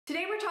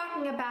Today we're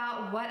talking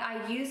about what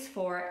I use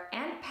for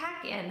and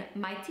pack in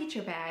my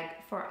teacher bag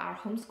for our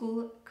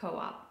homeschool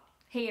co-op.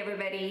 Hey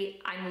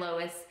everybody, I'm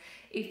Lois.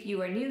 If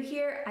you are new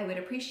here, I would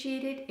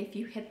appreciate it if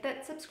you hit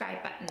that subscribe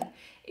button.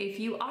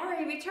 If you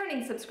are a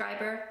returning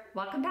subscriber,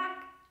 welcome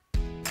back.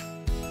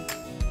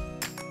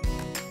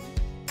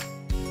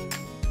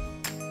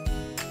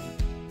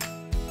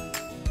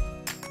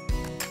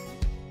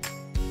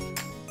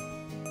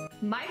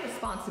 My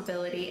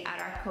responsibility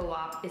at our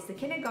co-op is the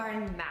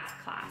kindergarten math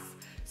class.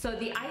 So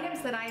the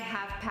items that I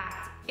have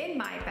packed in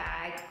my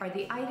bag are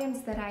the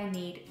items that I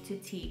need to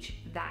teach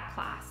that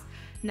class.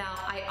 Now,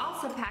 I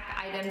also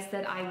pack items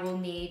that I will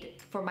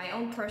need for my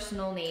own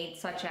personal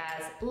needs, such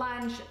as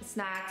lunch,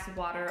 snacks,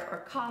 water,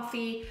 or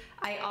coffee.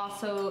 I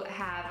also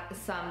have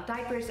some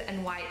diapers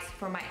and wipes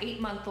for my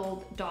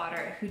 8-month-old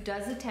daughter who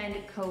does attend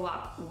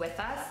co-op with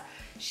us.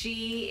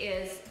 She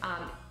is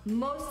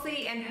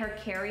mostly in her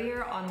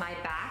carrier on my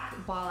back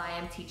while I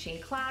am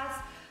teaching class,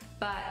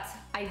 but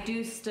I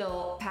do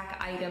still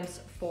pack items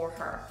for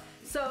her.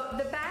 So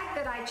the bag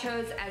that I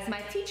chose as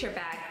my teacher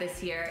bag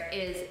this year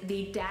is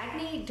the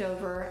Dagne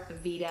Dover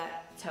Vida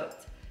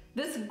Tote.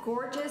 This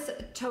gorgeous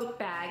tote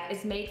bag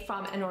is made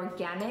from an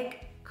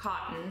organic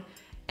cotton,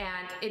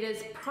 and it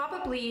is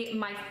probably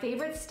my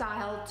favorite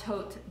style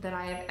tote that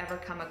I have ever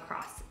come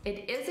across.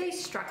 It is a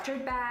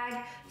structured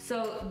bag,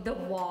 so the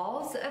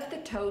walls of the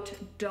tote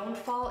don't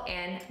fall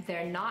in,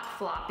 they're not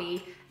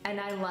floppy, and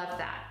I love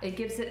that. It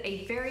gives it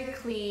a very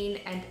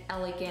clean and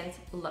elegant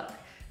look.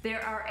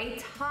 There are a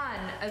ton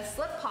of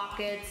slip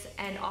pockets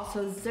and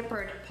also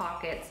zippered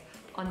pockets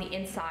on the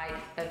inside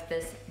of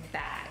this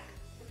bag.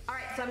 All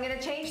right, so I'm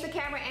gonna change the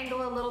camera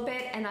angle a little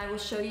bit and I will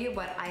show you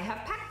what I have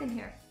packed in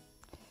here.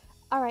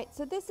 All right,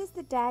 so this is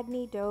the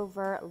Dagne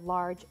Dover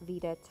Large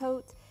Vida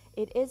Tote.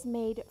 It is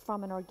made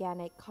from an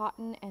organic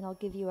cotton, and I'll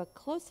give you a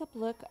close-up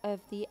look of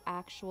the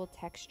actual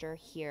texture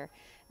here.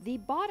 The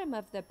bottom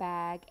of the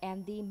bag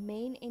and the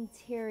main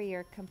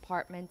interior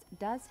compartment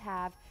does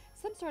have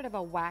some sort of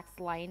a wax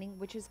lining,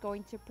 which is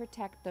going to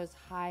protect those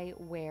high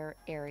wear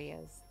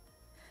areas.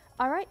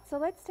 All right, so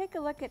let's take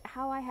a look at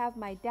how I have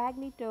my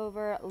Dagne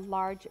Dover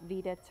Large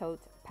Vida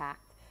Tote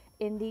packed.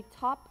 In the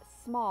top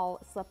small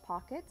slip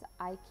pocket,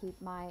 I keep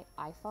my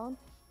iPhone.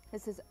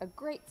 This is a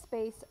great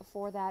space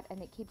for that,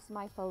 and it keeps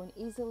my phone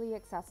easily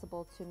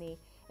accessible to me.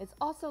 It's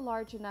also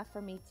large enough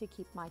for me to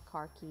keep my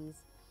car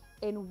keys.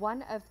 In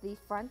one of the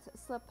front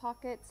slip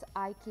pockets,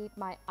 I keep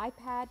my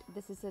iPad.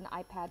 This is an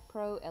iPad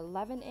Pro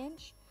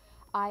 11-inch.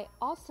 I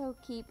also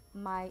keep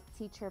my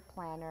teacher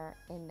planner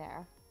in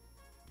there.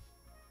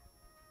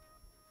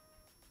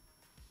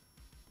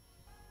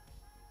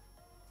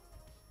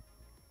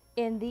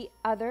 In the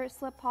other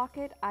slip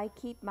pocket, I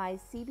keep my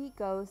CB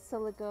Go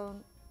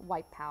silicone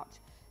wipe pouch.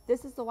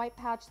 This is the wipe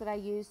pouch that I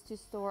use to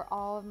store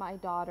all of my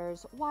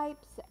daughter's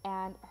wipes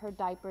and her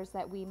diapers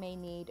that we may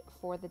need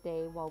for the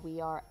day while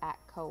we are at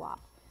co-op.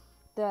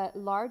 The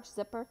large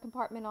zipper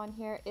compartment on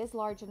here is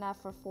large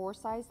enough for 4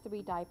 size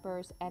 3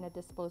 diapers and a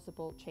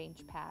disposable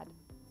change pad.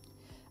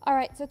 All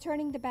right, so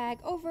turning the bag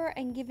over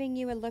and giving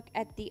you a look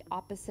at the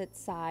opposite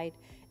side.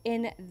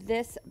 In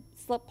this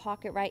slip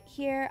pocket right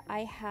here, I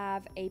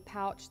have a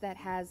pouch that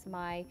has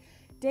my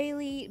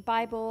daily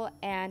Bible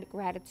and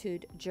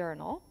gratitude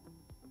journal.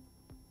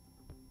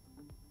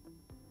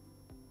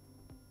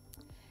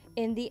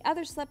 In the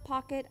other slip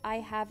pocket, I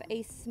have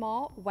a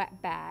small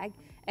wet bag,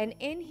 and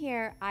in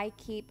here I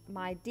keep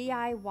my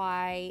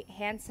DIY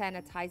hand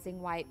sanitizing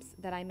wipes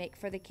that I make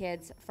for the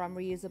kids from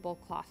reusable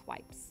cloth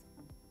wipes.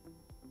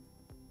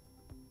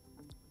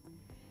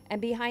 And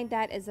behind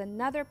that is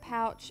another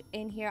pouch.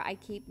 In here I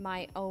keep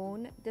my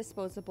own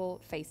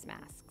disposable face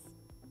masks.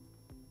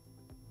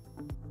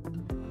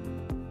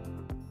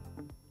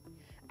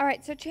 All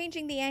right, so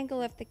changing the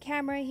angle of the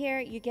camera here,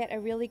 you get a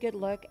really good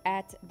look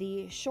at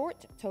the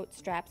short tote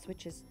straps,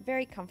 which is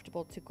very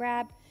comfortable to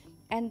grab,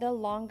 and the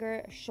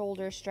longer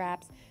shoulder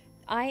straps.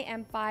 I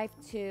am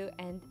 5'2",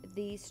 and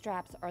these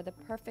straps are the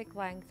perfect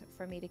length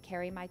for me to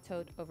carry my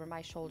tote over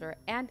my shoulder,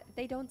 and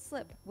they don't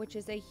slip, which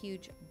is a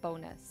huge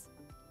bonus.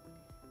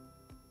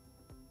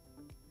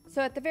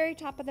 So at the very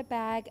top of the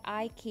bag,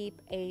 I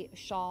keep a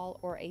shawl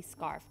or a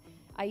scarf.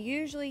 I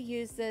usually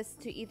use this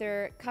to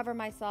either cover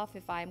myself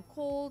if I'm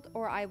cold,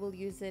 or I will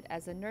use it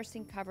as a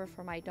nursing cover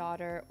for my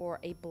daughter or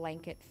a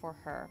blanket for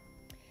her.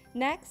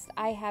 Next,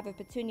 I have a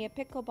Petunia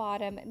Pickle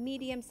Bottom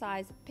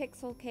medium-sized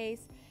pixel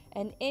case,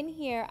 and in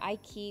here I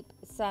keep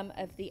some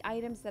of the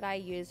items that I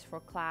use for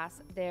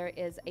class. There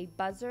is a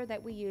buzzer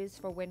that we use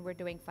for when we're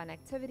doing fun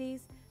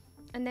activities,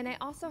 and then I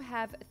also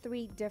have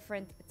 3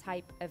 different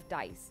type of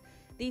dice.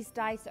 These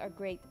dice are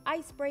great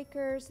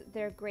icebreakers,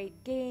 they're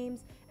great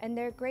games, and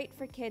they're great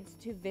for kids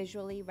to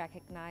visually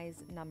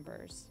recognize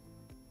numbers.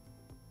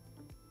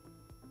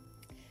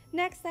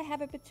 Next, I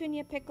have a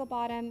Petunia Pickle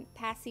Bottom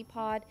Passy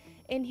Pod.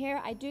 In here,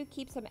 I do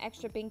keep some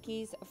extra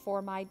binkies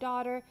for my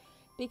daughter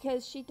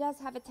because she does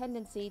have a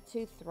tendency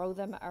to throw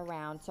them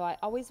around. So I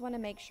always want to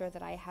make sure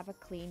that I have a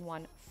clean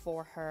one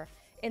for her.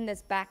 In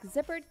this back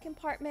zippered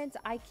compartment,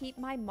 I keep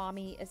my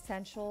mommy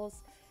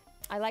essentials.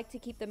 I like to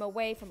keep them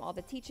away from all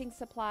the teaching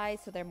supplies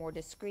so they're more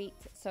discreet.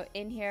 So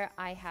in here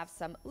I have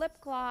some lip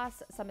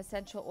gloss, some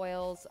essential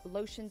oils,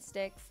 lotion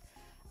sticks,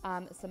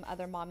 some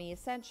other mommy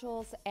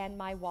essentials, and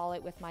my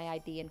wallet with my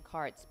ID and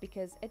cards,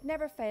 because it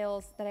never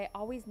fails that I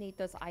always need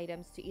those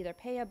items to either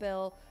pay a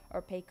bill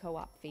or pay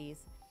co-op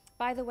fees.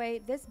 By the way,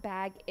 this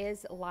bag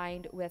is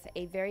lined with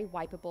a very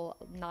wipeable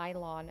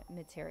nylon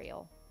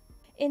material.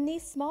 In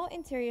these small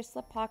interior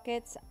slip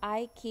pockets,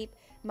 I keep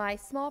my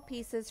small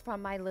pieces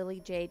from my Lily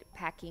Jade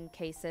packing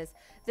cases.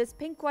 This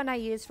pink one I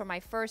use for my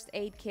first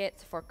aid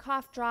kit for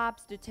cough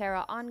drops,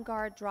 doTERRA On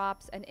Guard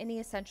drops, and any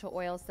essential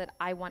oils that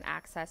I want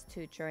access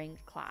to during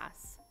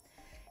class.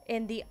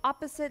 In the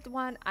opposite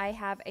one, I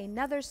have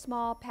another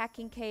small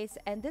packing case,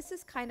 and this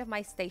is kind of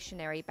my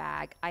stationery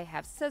bag. I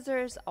have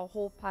scissors, a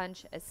hole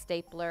punch, a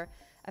stapler,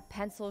 a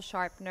pencil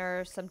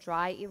sharpener, some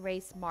dry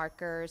erase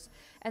markers,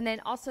 and then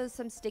also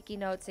some sticky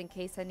notes in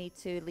case I need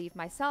to leave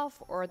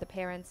myself or the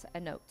parents a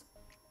note.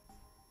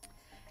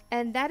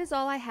 And that is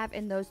all I have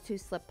in those two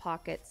slip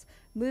pockets.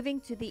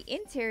 Moving to the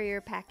interior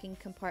packing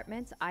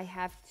compartments, I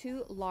have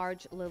two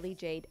large Lily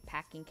Jade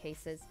packing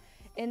cases.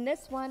 In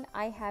this one,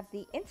 I have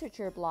the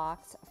integer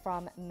blocks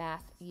from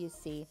Math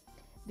UC.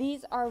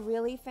 These are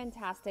really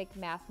fantastic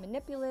math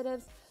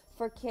manipulatives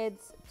for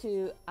kids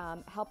to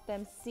help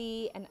them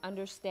see and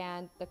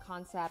understand the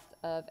concept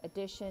of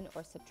addition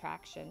or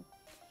subtraction.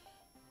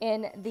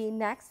 In the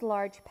next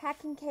large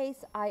packing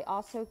case, I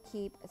also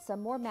keep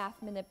some more math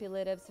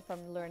manipulatives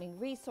from Learning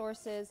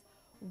Resources.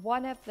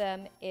 One of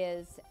them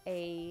is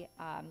a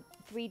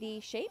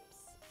 3D shapes.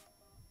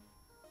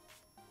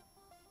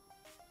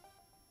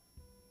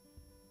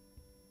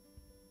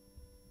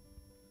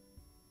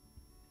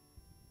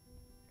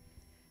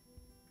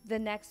 The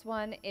next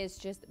one is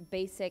just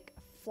basic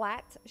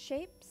flat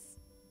shapes.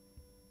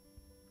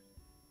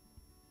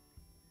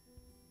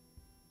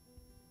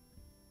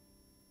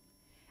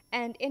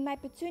 And in my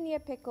Petunia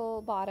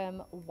Pickle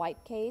Bottom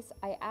wipe case,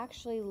 I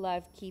actually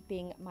love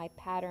keeping my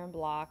pattern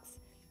blocks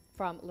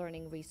from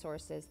Learning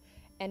Resources.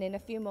 And in a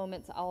few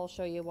moments, I'll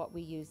show you what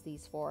we use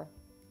these for.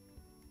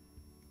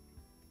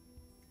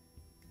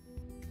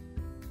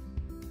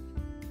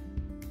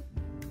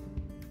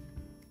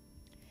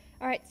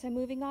 All right, so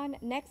moving on.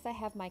 Next, I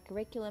have my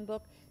curriculum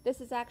book.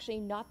 This is actually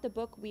not the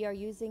book we are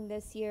using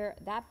this year.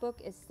 That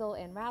book is still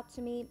en route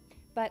to me,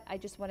 but I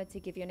just wanted to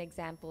give you an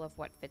example of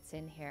what fits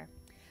in here.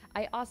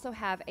 I also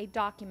have a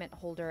document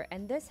holder,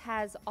 and this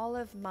has all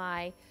of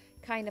my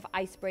kind of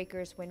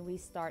icebreakers when we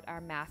start our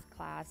math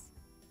class.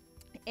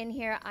 In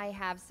here, I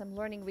have some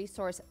Learning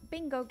Resource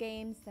bingo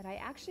games that I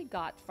actually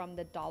got from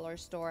the dollar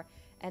store,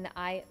 and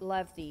I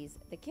love these.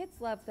 The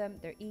kids love them,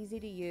 they're easy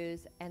to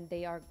use, and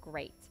they are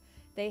great.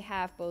 They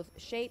have both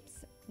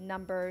shapes,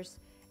 numbers,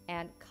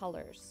 and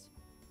colors.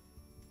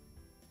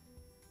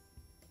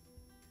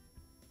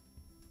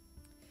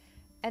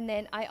 And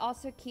then I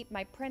also keep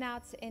my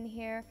printouts in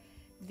here.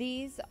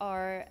 These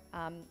are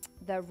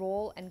the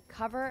roll and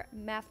cover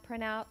math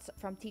printouts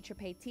from Teacher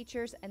Paid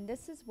Teachers, and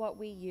this is what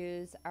we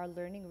use our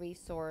Learning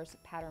Resource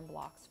pattern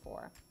blocks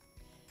for.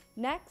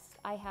 Next,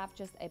 I have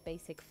just a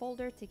basic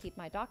folder to keep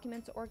my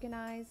documents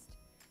organized.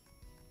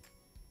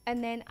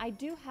 And then I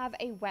do have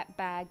a wet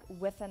bag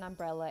with an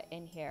umbrella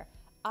in here.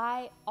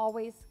 I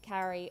always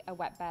carry a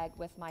wet bag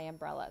with my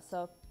umbrella.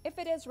 So if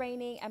it is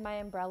raining and my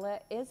umbrella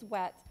is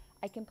wet,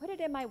 I can put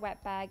it in my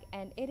wet bag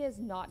and it is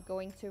not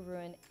going to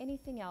ruin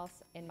anything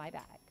else in my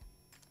bag.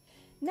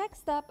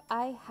 Next up,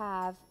 I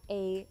have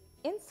a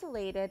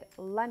insulated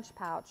lunch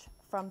pouch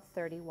from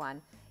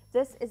 31.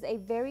 This is a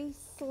very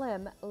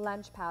slim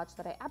lunch pouch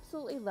that I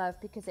absolutely love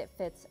because it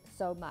fits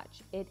so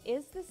much. It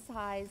is the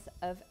size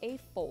of a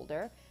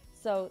folder,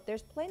 so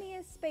there's plenty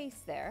of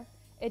space there.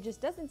 It just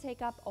doesn't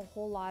take up a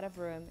whole lot of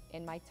room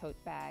in my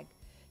tote bag.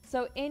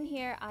 So in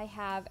here I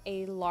have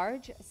a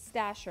large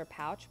stasher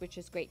pouch, which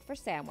is great for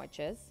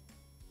sandwiches.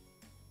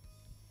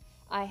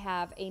 I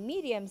have a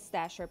medium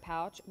stasher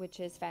pouch, which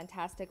is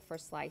fantastic for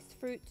sliced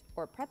fruit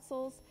or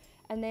pretzels,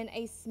 and then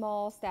a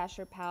small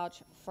stasher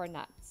pouch for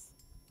nuts.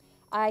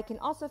 I can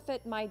also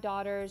fit my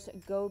daughter's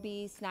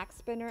Goby snack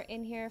spinner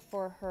in here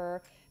for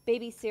her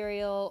baby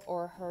cereal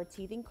or her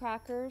teething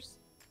crackers.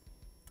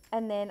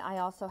 And then I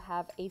also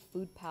have a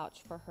food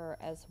pouch for her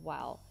as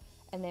well.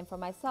 And then for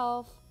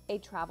myself, a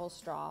travel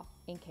straw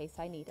in case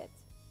I need it.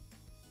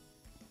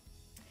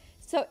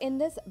 So in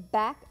this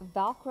back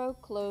Velcro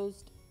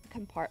closed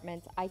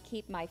compartment, I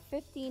keep my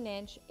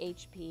 15-inch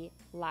HP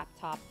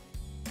laptop.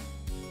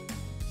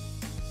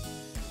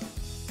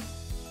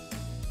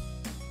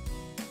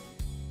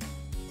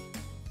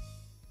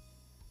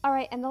 All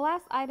right, and the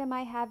last item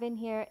I have in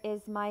here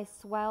is my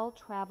Swell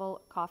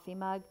Travel coffee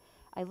mug.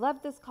 I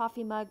love this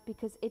coffee mug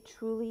because it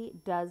truly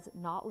does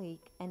not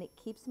leak and it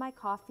keeps my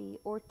coffee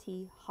or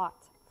tea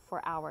hot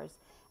for hours.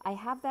 I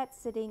have that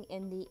sitting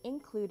in the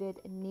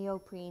included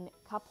neoprene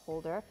cup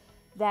holder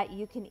that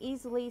you can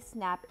easily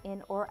snap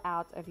in or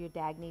out of your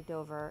Dagne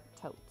Dover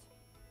tote.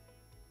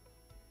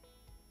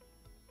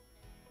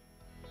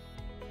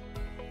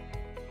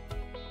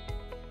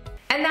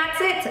 And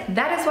that's it.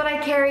 That is what I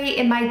carry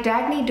in my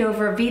Dagne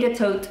Dover Vida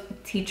Tote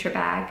teacher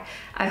bag.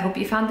 I hope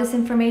you found this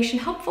information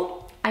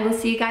helpful. I will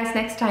see you guys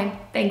next time.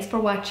 Thanks for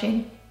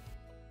watching.